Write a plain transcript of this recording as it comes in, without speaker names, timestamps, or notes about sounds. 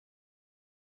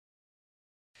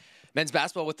Men's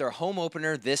basketball with their home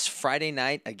opener this Friday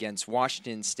night against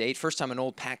Washington State. First time an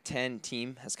old Pac-10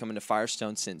 team has come into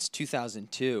Firestone since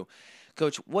 2002.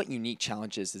 Coach, what unique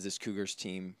challenges does this Cougars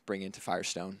team bring into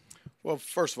Firestone? Well,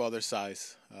 first of all, their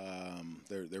size.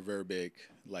 They're very big,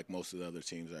 like most of the other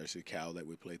teams. Actually, Cal that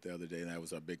we played the other day, and that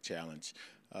was our big challenge.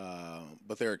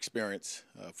 But their experience,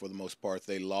 for the most part,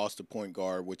 they lost a point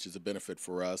guard, which is a benefit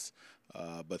for us.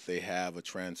 But they have a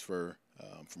transfer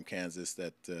from Kansas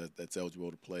that's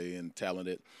eligible to play and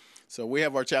talented. So we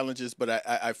have our challenges, but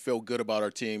I feel good about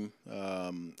our team.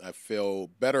 I feel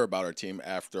better about our team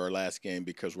after our last game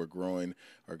because we're growing.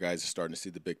 Our guys are starting to see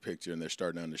the big picture, and they're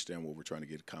starting to understand what we're trying to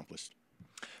get accomplished.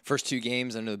 First 2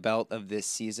 games under the belt of this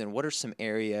season. What are some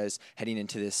areas heading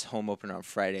into this home opener on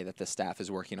Friday that the staff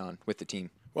is working on with the team?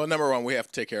 Well, number one, we have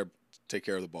to take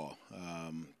care of the ball.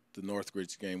 The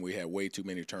Northridge game, we had way too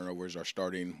many turnovers. Our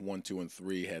starting 1, 2, and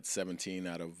 3 had 17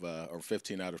 out of or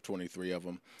 15 out of 23 of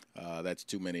them. That's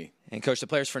too many. And Coach, the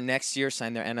players for next year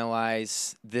signed their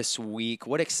NLIs this week.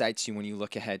 What excites you when you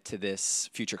look ahead to this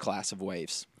future class of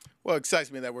Waves? Well, it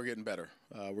excites me that we're getting better.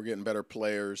 We're getting better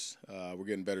players. We're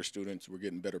getting better students. We're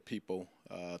getting better people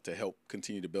to help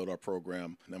continue to build our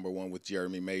program. Number one with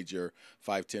Jeremy Major,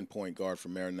 5'10" point guard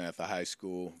from Maranatha High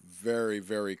School. Very,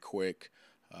 very quick.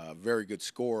 Very good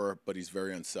scorer, but he's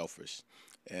very unselfish.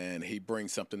 And he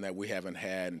brings something that we haven't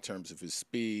had in terms of his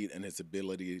speed and his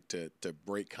ability to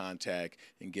break contact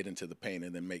and get into the paint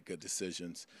and then make good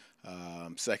decisions.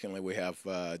 Secondly, we have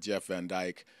Jeff Van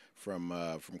Dyke from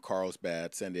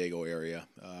Carlsbad, San Diego area,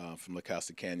 from La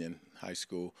Costa Canyon High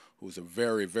School, who's a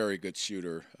very, very good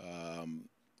shooter.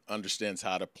 Understands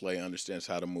how to play, understands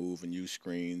how to move and use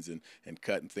screens and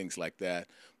cut and things like that.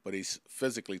 But he's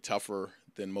physically tougher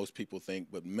than most people think,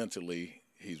 but mentally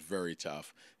he's very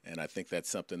tough. And I think that's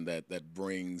something that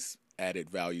brings added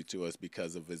value to us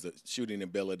because of his shooting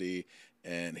ability,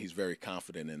 and he's very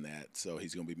confident in that. So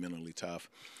he's going to be mentally tough.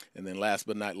 And then last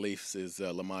but not least is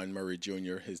Lamont Murray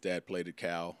Jr. His dad played at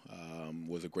Cal,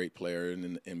 was a great player in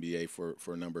the NBA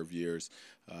for a number of years.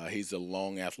 He's a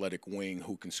long athletic wing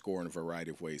who can score in a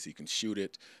variety of ways. He can shoot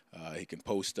it, he can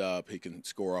post up, he can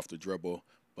score off the dribble.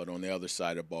 But on the other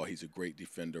side of the ball, he's a great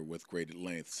defender with great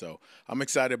length. So I'm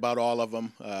excited about all of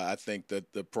them. I think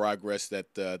that the progress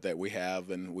that we have,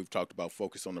 and we've talked about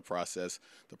focus on the process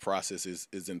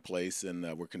is in place,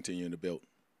 and we're continuing to build.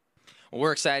 Well,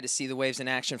 we're excited to see the Waves in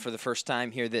action for the first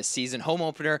time here this season. Home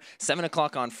opener, 7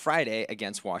 o'clock on Friday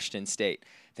against Washington State.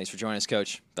 Thanks for joining us,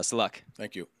 Coach. Best of luck.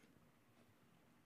 Thank you.